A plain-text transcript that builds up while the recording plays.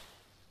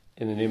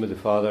In the name of the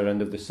Father,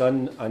 and of the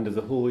Son, and of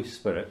the Holy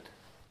Spirit.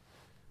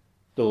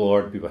 The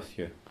Lord be with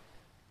you.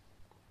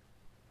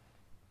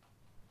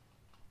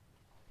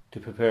 To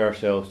prepare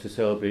ourselves to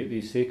celebrate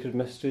these sacred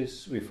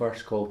mysteries, we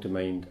first call to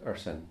mind our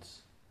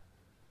sins.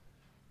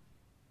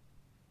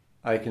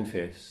 I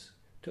confess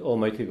to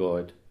Almighty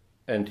God,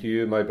 and to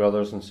you, my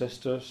brothers and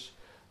sisters,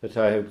 that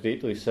I have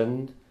greatly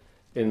sinned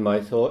in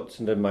my thoughts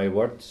and in my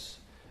words,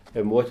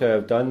 in what I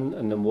have done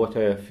and in what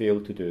I have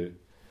failed to do,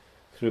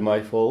 through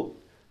my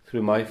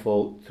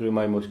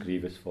most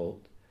grievous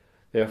fault.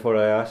 Therefore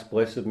I ask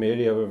Blessed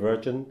Mary, our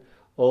Virgin,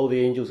 all the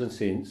angels and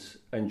saints,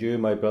 and you,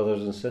 my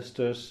brothers and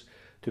sisters,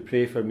 to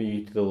pray for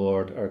me to the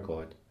Lord our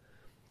God.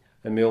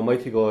 And may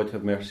Almighty God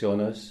have mercy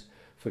on us,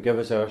 forgive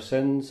us our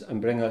sins,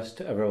 and bring us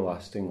to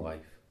everlasting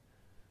life.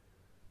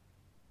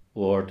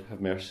 Lord,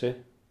 have mercy.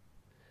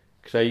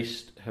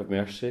 Christ, have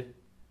mercy.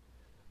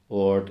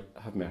 Lord,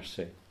 have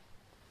mercy.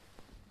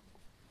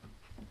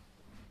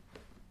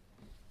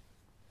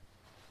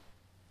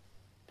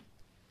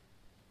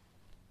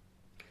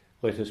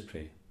 Let us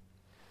pray.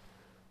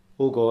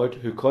 O God,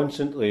 who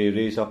constantly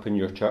raise up in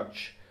your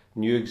church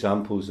new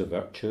examples of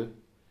virtue,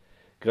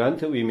 grant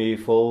that we may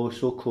follow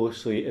so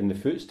closely in the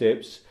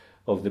footsteps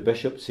of the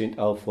Bishop St.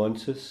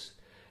 Alphonsus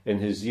in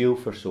his zeal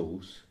for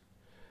souls,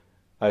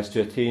 as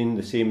to attain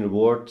the same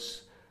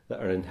rewards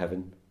that are in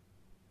heaven.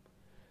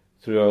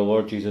 Through our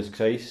Lord Jesus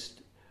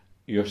Christ,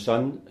 your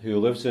Son, who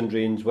lives and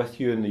reigns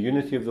with you in the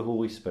unity of the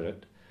Holy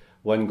Spirit,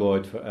 one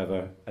God for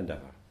ever and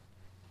ever.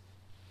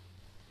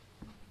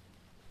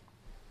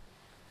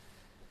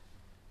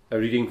 A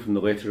reading from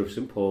the letter of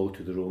St. Paul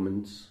to the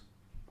Romans.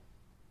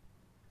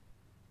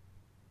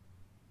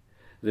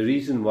 The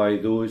reason why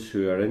those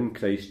who are in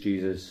Christ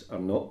Jesus are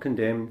not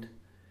condemned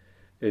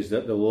is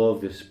that the law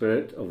of the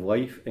Spirit of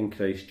life in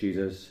Christ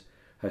Jesus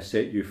has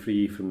set you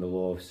free from the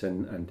law of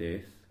sin and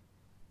death.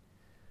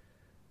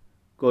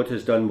 God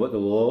has done what the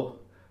law,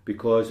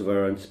 because of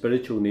our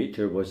unspiritual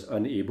nature, was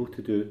unable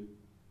to do.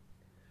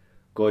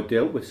 God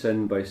dealt with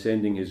sin by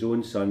sending his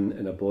own Son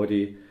in a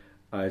body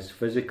as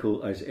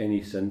physical as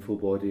any sinful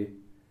body,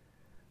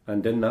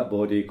 and in that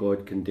body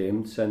God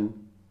condemned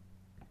sin.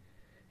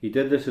 He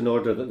did this in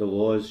order that the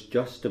law's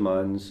just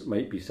demands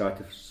might be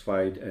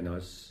satisfied in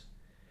us,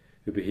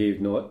 who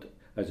behave not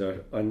as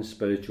our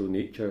unspiritual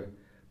nature,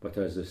 but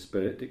as the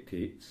Spirit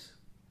dictates.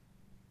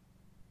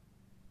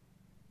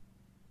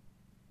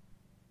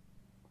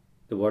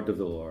 The word of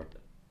the Lord.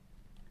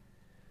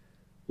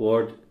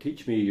 Lord,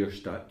 teach me your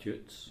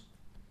statutes.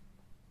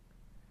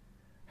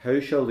 How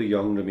shall the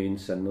young remain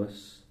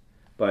sinless?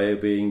 By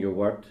obeying your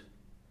word.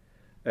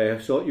 I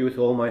have sought you with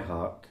all my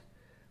heart.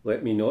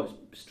 Let me not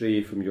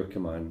stray from your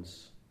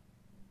commands.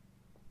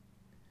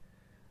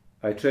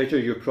 I treasure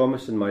your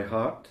promise in my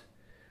heart,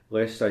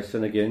 lest I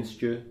sin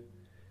against you.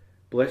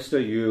 Blessed are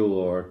you, O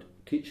Lord.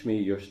 Teach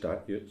me your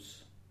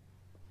statutes.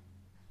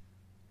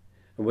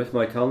 And with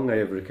my tongue I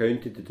have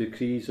recounted the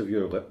decrees of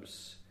your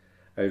lips.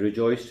 I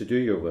rejoice to do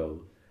your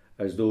will,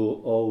 as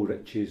though all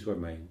riches were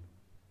mine.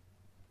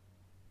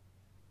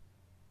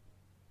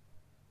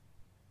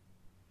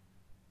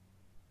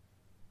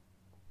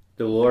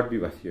 The Lord be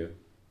with you.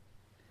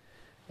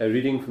 A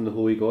reading from the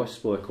Holy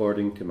Gospel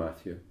according to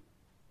Matthew.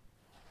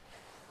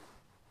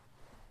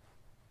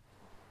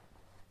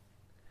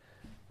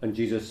 And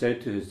Jesus said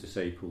to his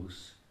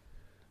disciples,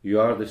 You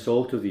are the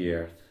salt of the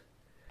earth,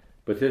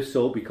 but if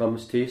salt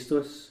becomes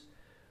tasteless,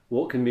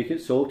 what can make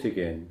it salt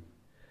again?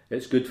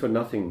 It's good for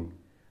nothing,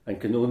 and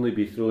can only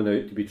be thrown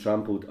out to be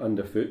trampled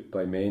underfoot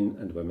by men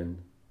and women.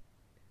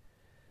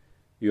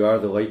 You are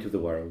the light of the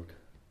world.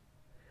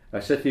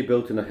 A city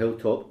built on a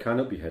hilltop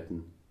cannot be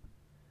hidden.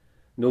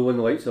 No one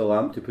lights a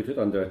lamp to put it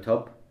under a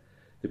tub.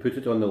 They put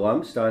it on the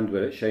lampstand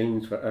where it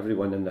shines for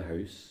everyone in the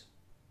house.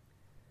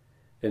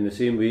 In the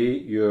same way,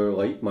 your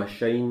light must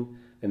shine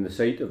in the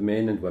sight of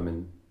men and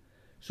women,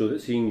 so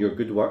that seeing your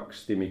good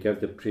works they may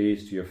give the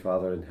praise to your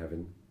Father in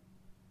heaven.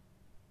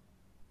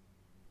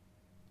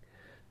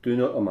 Do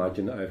not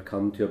imagine that I have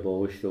come to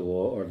abolish the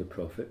law or the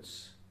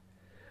prophets.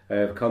 I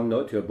have come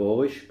not to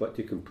abolish, but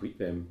to complete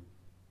them.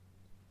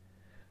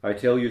 I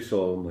tell you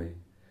solemnly,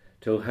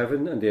 till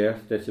heaven and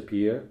earth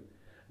disappear,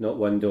 not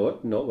one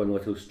dot, not one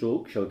little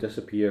stroke shall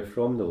disappear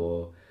from the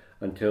law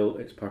until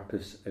its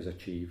purpose is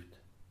achieved.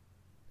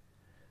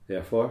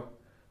 Therefore,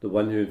 the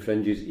one who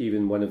infringes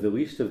even one of the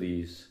least of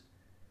these,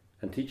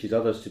 and teaches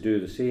others to do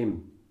the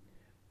same,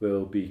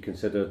 will be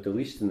considered the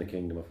least in the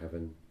kingdom of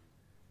heaven.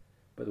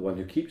 But the one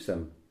who keeps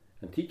them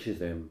and teaches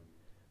them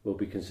will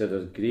be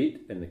considered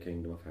great in the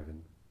kingdom of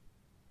heaven.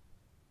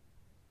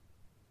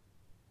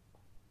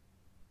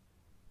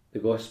 The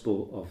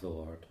Gospel of the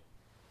Lord.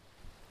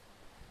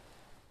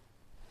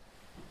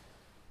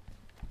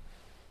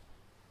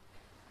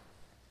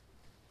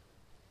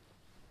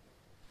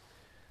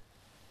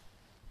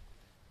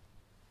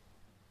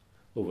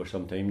 Over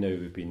some time now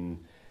we've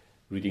been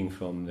reading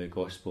from the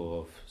Gospel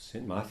of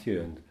St.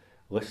 Matthew and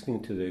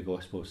listening to the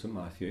Gospel of St.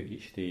 Matthew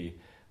each day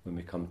when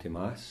we come to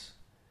Mass.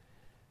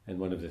 And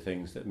one of the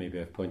things that maybe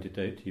I've pointed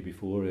out to you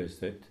before is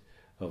that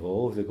of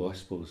all of the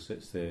Gospels,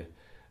 it's the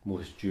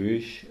most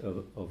Jewish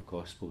of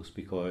Gospels,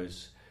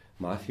 because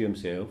Matthew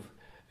himself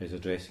is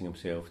addressing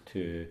himself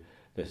to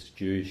this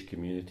Jewish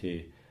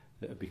community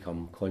that have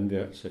become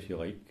converts, if you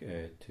like,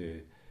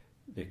 to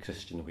the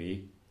Christian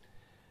way.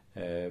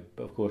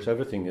 But of course,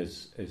 everything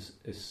is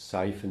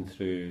siphoned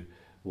through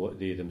what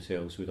they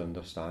themselves would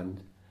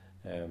understand.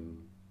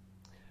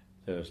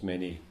 There's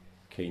many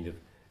kind of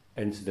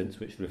incidents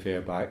which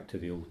refer back to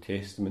the Old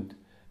Testament.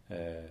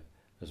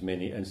 There's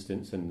many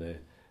incidents in the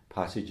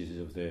passages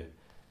of the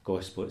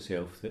Gospel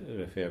itself that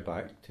refer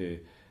back to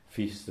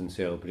feasts and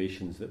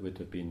celebrations that would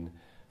have been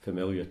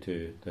familiar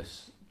to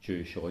this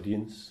Jewish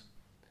audience.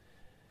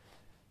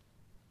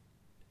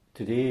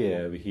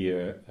 Today we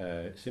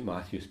hear St.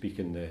 Matthew speak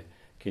in the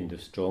kind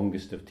of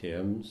strongest of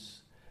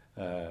terms.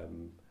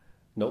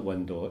 Not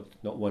one dot,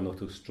 not one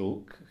little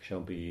stroke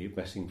shall be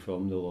missing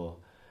from the law,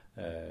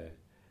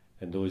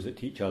 and those that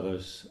teach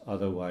others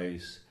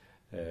otherwise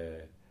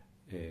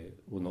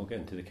will not get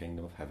into the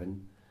kingdom of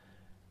heaven.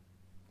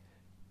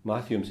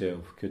 Matthew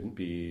himself couldn't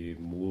be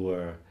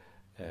more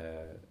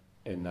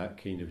in that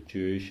kind of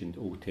Jewish and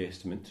Old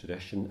Testament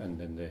tradition,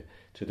 and in the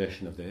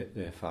tradition of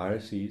the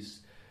Pharisees.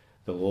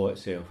 The law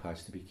itself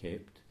has to be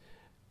kept.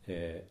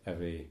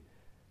 Every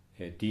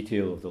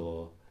detail of the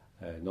law,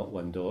 not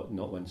one dot,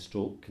 not one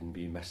stroke can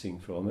be missing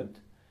from it.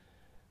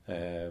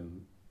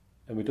 And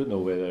we don't know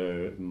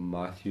whether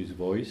Matthew's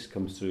voice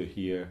comes through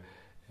here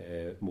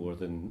more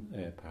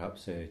than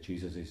perhaps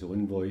Jesus'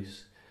 own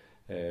voice.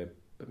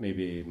 But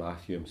maybe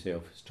Matthew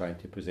himself is trying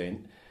to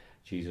present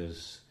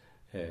Jesus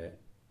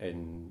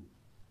in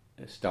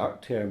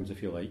stark terms,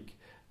 if you like,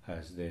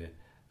 as the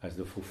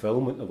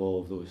fulfilment of all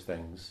of those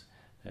things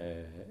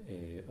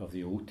of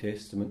the Old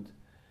Testament.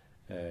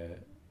 But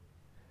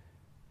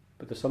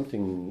there's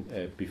something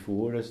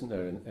before, isn't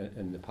there,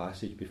 in the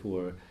passage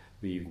before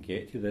we even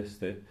get to this,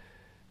 that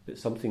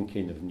something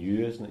kind of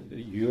new, isn't it?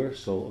 That you're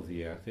salt of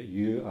the earth, that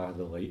you are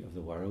the light of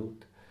the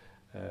world.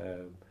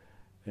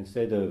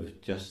 Instead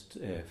of just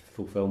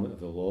fulfilment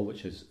of the law,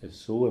 which is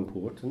so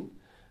important,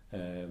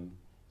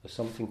 there's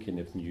something kind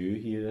of new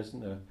here,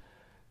 isn't there?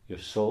 You're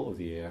salt of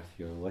the earth,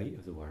 you're light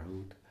of the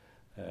world.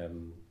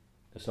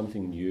 There's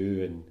something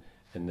new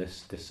in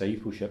this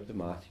discipleship that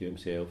Matthew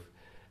himself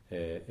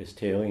is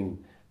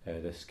telling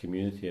this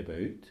community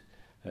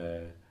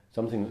about.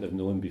 Something that they've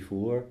known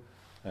before,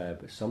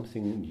 but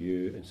something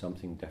new and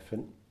something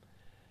different.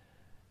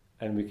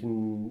 And we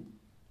can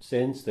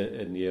sense that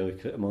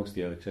amongst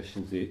the early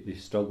Christians, they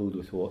struggled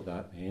with what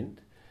that meant.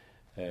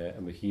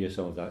 And we hear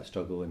some of that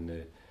struggle in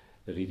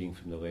the reading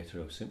from the letter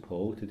of St.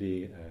 Paul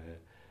today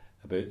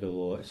about the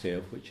law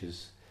itself, which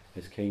is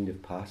kind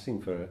of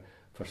passing for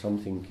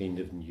something kind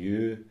of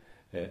new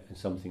and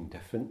something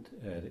different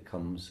that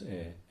comes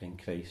in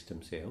Christ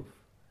himself.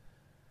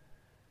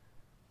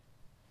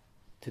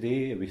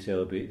 Today we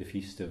celebrate the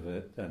feast of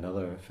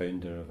another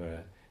founder of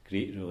a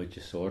great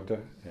religious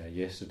order.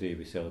 Yesterday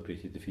we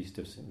celebrated the feast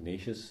of St.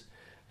 Ignatius,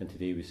 and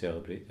today we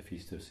celebrate the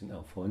feast of St.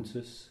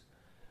 Alphonsus.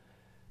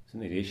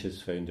 St.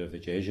 Ignatius, founder of the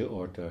Jesuit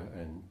order,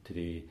 and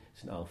today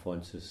St.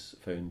 Alphonsus,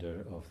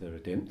 founder of the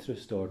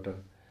Redemptorist order,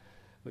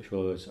 which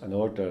was an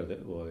order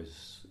that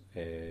was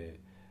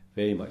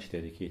very much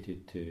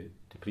dedicated to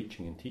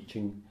preaching and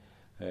teaching,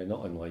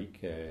 not unlike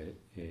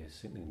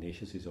St.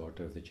 Ignatius's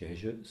order of the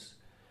Jesuits,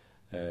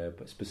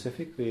 but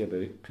specifically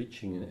about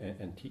preaching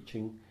and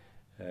teaching.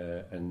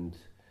 And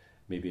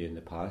maybe in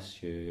the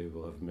past you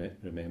will have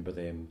remember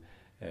them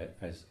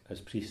as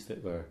priests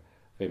that were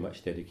very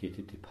much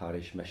dedicated to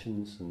parish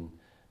missions and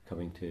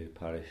coming to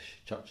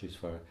parish churches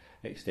for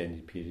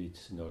extended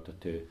periods in order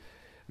to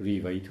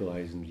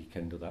revitalise and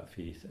rekindle that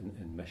faith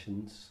in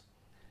missions.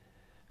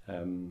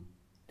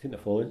 St.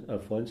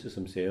 Alphonsus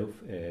himself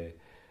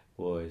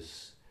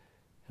was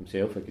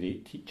himself a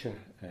great teacher,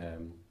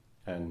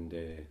 and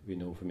we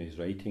know from his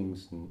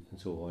writings and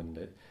so on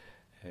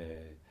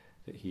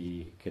that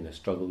he kind of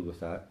struggled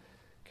with that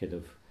kind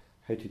of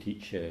how to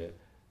teach a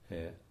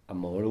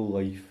moral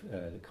life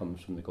that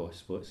comes from the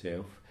gospel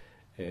itself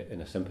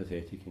in a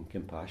sympathetic and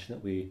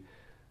compassionate way,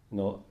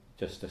 not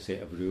just a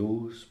set of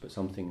rules, but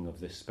something of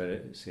the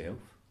spirit itself.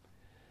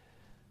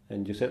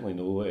 And you certainly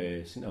know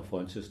St.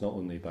 Alphonsus not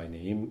only by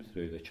name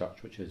through the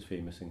church which is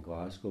famous in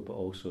Glasgow, but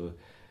also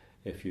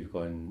if you've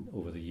gone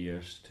over the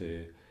years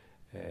to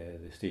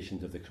the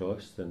Stations of the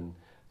Cross, then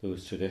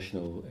those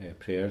traditional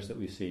prayers that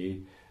we say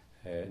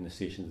in the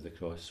Stations of the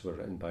Cross were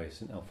written by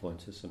St.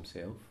 Alphonsus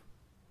himself.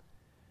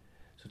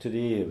 So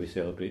today we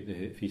celebrate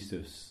the feast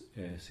of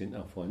St.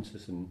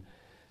 Alphonsus, and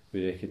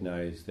we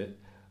recognise that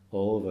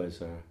all of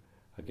us are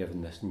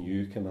given this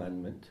new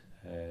commandment,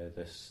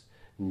 this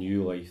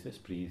new life that's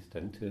breathed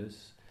into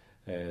us,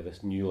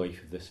 this new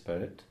life of the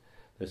Spirit,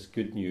 this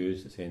good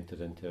news that's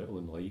entered into our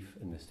own life,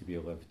 and this to be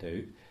lived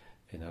out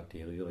in our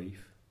daily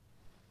life.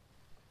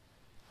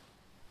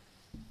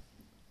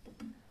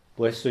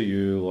 Blessed are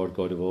you, Lord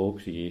God of all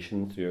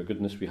creation. Through your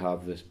goodness we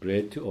have this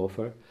bread to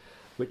offer,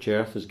 which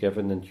earth has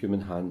given and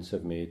human hands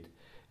have made.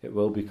 It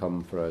will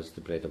become for us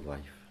the bread of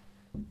life.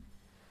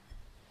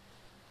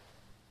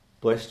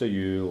 Blessed are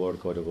you, Lord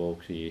God of all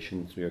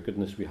creation. Through your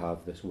goodness we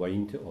have this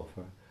wine to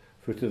offer,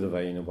 fruit of the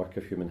vine and work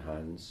of human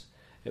hands.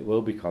 It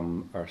will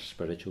become our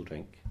spiritual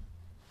drink.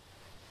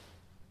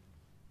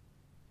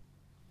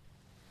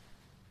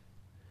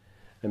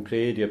 And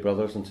pray, dear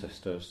brothers and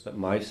sisters, that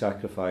my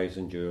sacrifice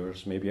and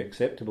yours may be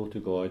acceptable to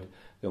God,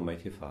 the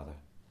Almighty Father.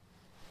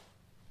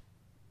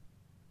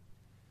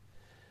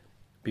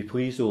 Be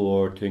pleased, O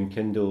Lord, to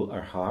enkindle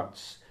our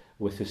hearts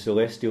with the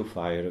celestial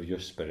fire of your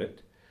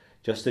Spirit,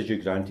 just as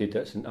you granted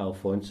that St.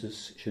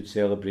 Alphonsus should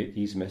celebrate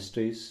these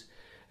mysteries,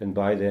 and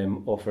by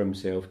them offer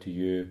himself to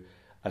you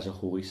as a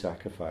holy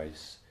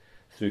sacrifice,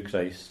 through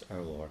Christ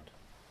our Lord.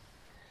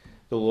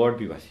 The Lord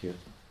be with you.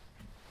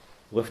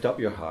 Lift up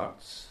your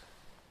hearts.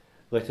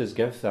 Let us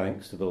give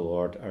thanks to the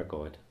Lord our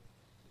God.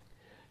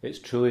 It's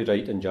truly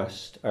right and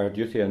just, our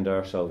duty and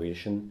our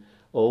salvation,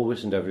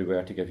 always and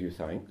everywhere to give you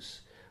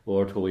thanks,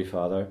 Lord, Holy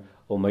Father,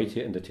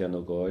 Almighty and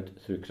eternal God,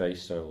 through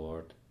Christ our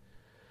Lord.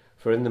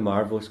 For in the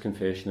marvellous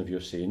confession of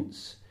your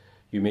saints,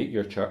 you make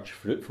your church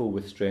fruitful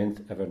with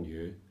strength ever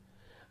new,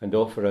 and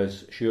offer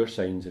us sure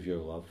signs of your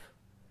love.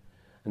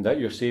 And that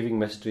your saving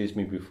mysteries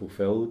may be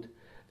fulfilled,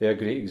 their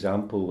great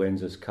example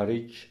lends us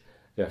courage,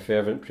 their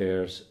fervent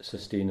prayers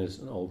sustain us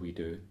in all we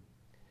do.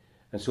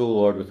 And so,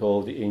 Lord, with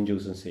all the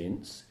angels and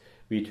saints,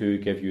 we too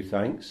give you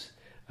thanks,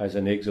 as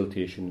an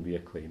exaltation we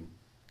acclaim.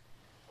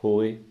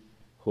 Holy,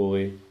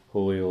 holy,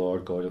 holy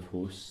Lord God of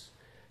hosts,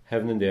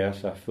 heaven and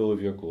earth are full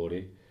of your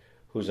glory.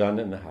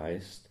 Hosanna in the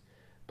highest.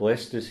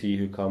 Blessed is he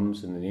who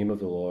comes in the name of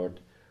the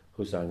Lord.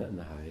 Hosanna in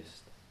the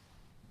highest.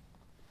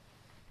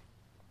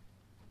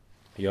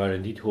 You are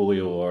indeed holy,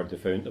 O Lord, the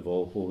fount of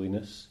all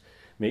holiness.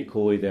 Make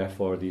holy,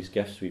 therefore, these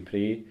gifts, we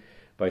pray,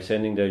 by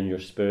sending down your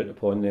Spirit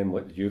upon them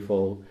like the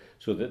dewfall,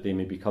 so that they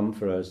may become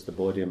for us the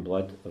body and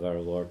blood of our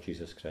Lord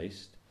Jesus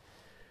Christ.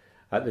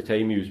 At the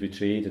time he was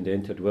betrayed and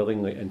entered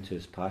willingly into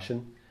his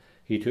passion,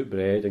 he took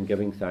bread and,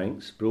 giving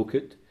thanks, broke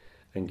it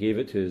and gave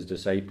it to his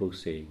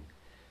disciples, saying,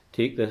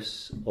 Take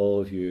this,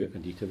 all of you,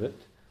 and eat of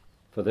it,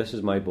 for this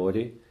is my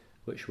body,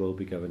 which will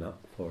be given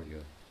up for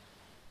you.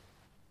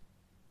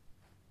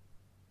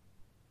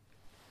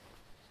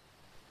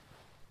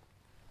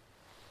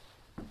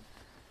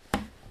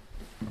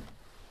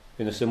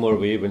 In a similar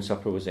way, when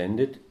supper was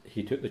ended,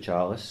 he took the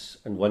chalice,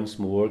 and once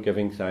more,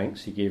 giving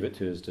thanks, he gave it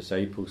to his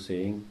disciples,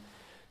 saying,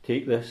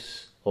 Take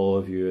this, all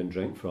of you, and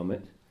drink from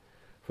it,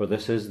 for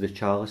this is the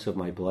chalice of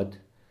my blood,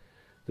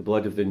 the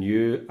blood of the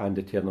new and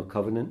eternal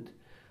covenant,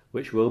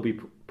 which will be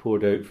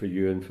poured out for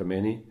you and for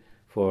many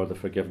for the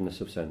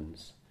forgiveness of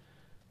sins.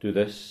 Do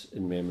this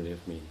in memory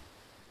of me.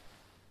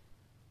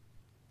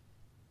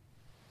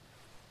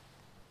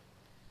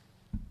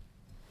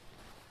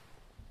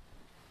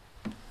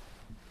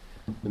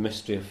 The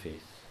mystery of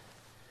faith.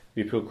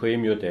 We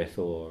proclaim your death,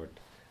 O Lord,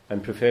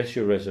 and profess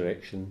your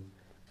resurrection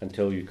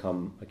until you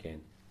come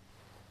again.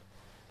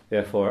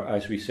 Therefore,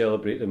 as we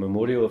celebrate the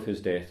memorial of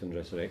his death and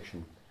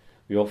resurrection,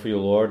 we offer you,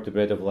 Lord, the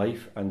bread of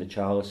life and the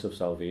chalice of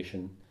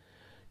salvation,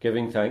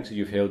 giving thanks that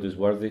you've held us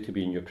worthy to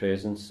be in your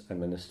presence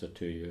and minister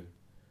to you.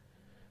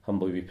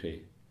 Humbly we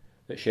pray,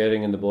 that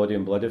sharing in the body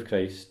and blood of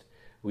Christ,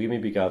 we may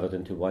be gathered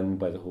into one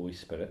by the Holy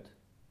Spirit.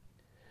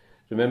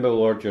 Remember,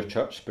 Lord, your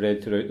church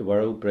spread throughout the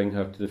world. Bring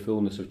her to the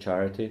fullness of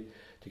charity,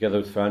 together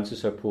with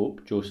Francis our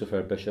Pope, Joseph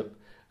our Bishop,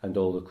 and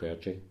all the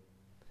clergy.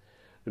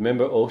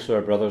 Remember also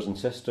our brothers and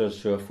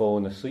sisters who have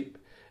fallen asleep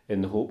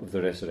in the hope of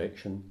the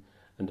resurrection,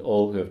 and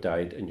all who have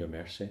died in your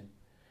mercy.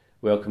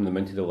 Welcome them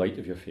into the light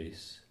of your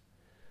face.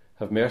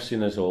 Have mercy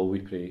on us all, we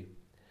pray,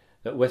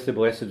 that with the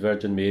Blessed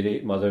Virgin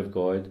Mary, Mother of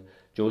God,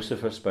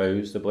 Joseph her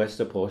spouse, the blessed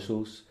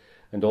apostles,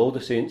 and all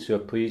the saints who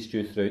have pleased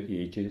you throughout the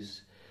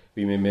ages,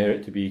 we may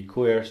merit to be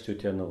co-heirs to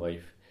eternal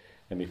life,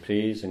 and may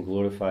praise and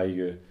glorify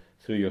you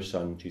through your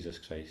Son, Jesus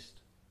Christ.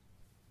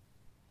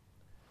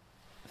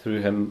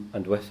 Through him,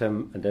 and with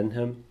him, and in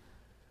him,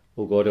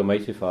 O God,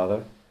 Almighty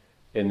Father,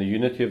 in the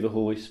unity of the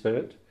Holy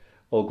Spirit,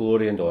 all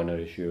glory and honour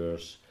is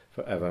yours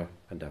for ever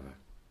and ever.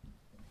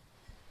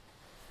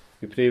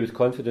 We pray with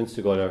confidence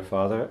to God our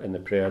Father in the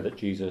prayer that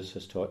Jesus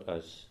has taught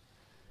us.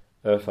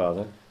 Our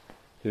Father,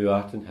 who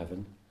art in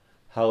heaven,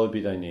 hallowed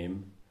be thy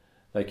name.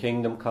 Thy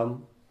kingdom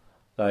come,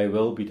 thy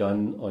will be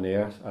done on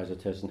earth as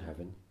it is in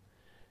heaven.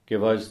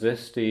 Give us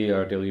this day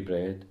our daily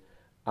bread,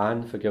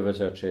 and forgive us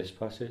our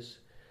trespasses,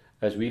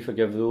 as we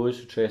forgive those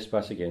who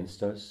trespass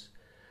against us.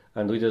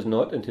 And lead us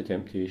not into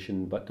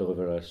temptation, but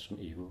deliver us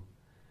from evil.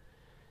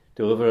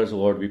 Deliver us,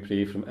 Lord, we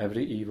pray, from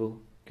every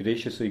evil.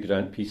 Graciously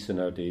grant peace in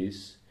our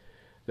days,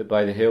 that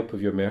by the help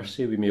of your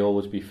mercy we may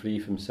always be free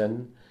from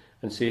sin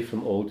and safe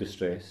from all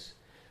distress,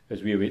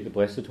 as we await the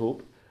blessed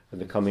hope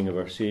and the coming of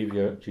our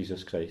Saviour,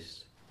 Jesus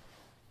Christ.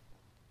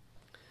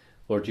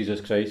 Lord Jesus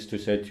Christ, who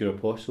said to your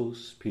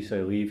apostles, Peace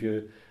I leave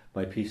you,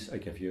 my peace I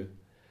give you,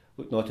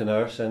 look not on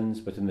our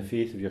sins, but in the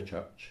faith of your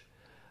church,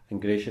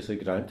 and graciously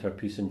grant her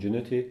peace and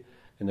unity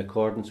in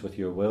accordance with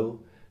your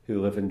will,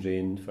 who live and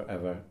reign for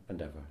ever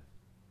and ever.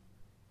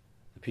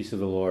 The peace of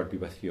the Lord be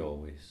with you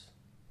always.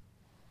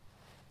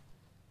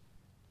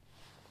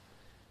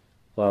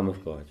 Lamb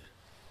of God,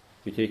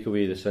 you take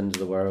away the sins of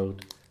the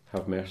world,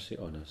 have mercy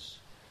on us.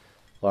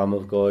 Lamb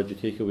of God, you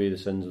take away the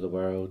sins of the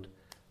world,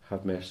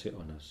 have mercy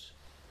on us.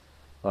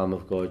 Lamb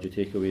of God, you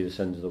take away the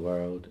sins of the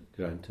world,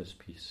 grant us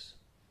peace.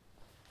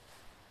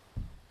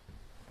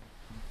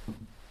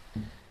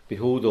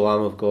 Behold the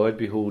Lamb of God,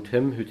 behold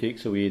him who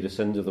takes away the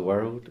sins of the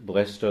world.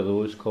 Blessed are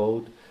those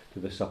called to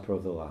the supper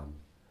of the Lamb.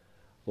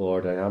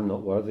 Lord, I am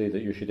not worthy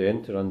that you should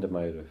enter under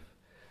my roof,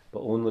 but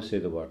only say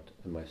the word,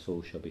 and my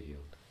soul shall be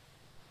healed.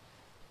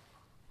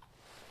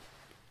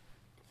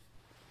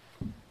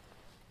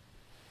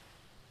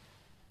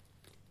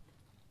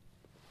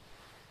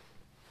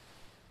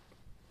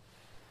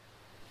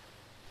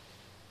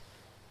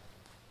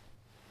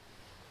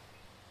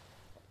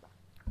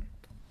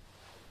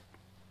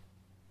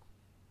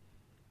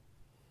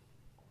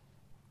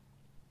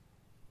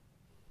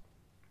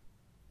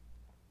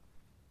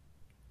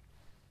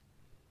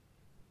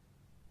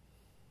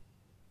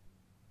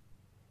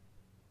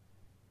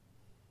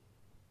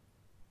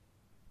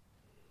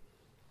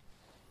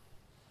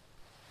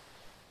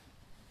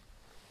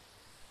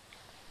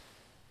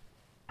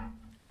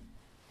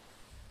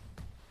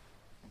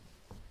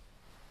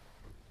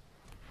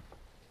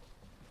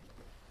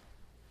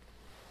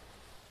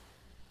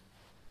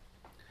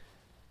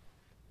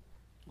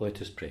 Let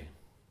us pray.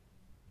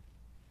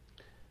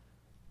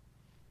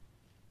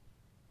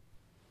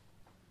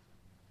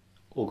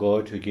 O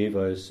God, who gave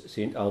us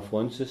St.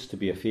 Alphonsus to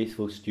be a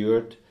faithful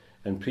steward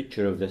and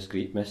preacher of this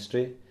great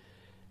mystery,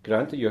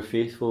 grant that your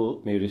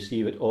faithful may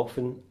receive it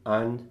often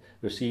and,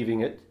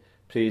 receiving it,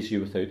 praise you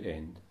without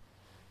end.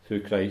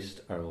 Through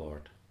Christ our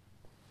Lord.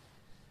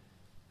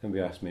 And we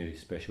ask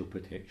Mary's special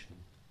protection.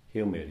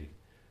 Hail Mary,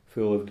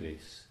 full of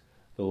grace,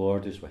 the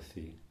Lord is with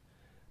thee.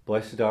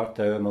 Blessed art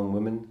thou among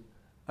women,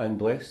 and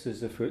blessed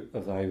is the fruit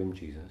of thy womb,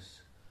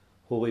 Jesus.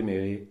 Holy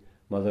Mary,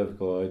 Mother of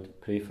God,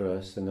 pray for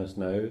us sinners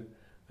now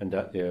and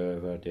at the hour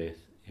of our death.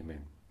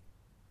 Amen.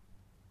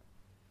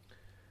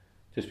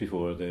 Just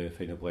before the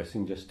final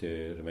blessing, just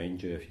to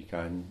remind you, if you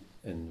can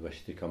and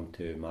wish to come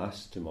to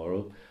Mass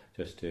tomorrow,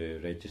 just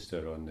to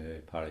register on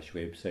the parish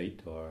website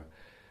or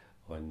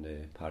on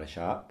the parish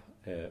app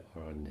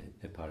or on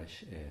the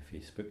parish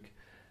Facebook.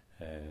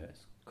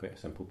 It's quite a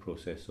simple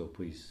process, so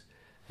please,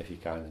 if you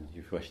can and if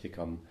you wish to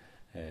come,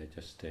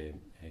 just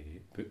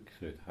book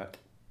through that.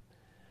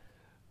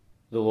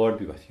 The Lord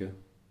be with you,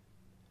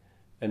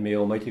 and may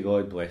Almighty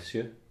God bless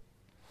you,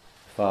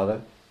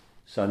 Father,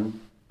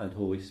 Son, and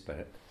Holy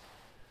Spirit.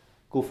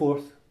 Go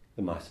forth,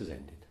 the Mass is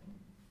ended.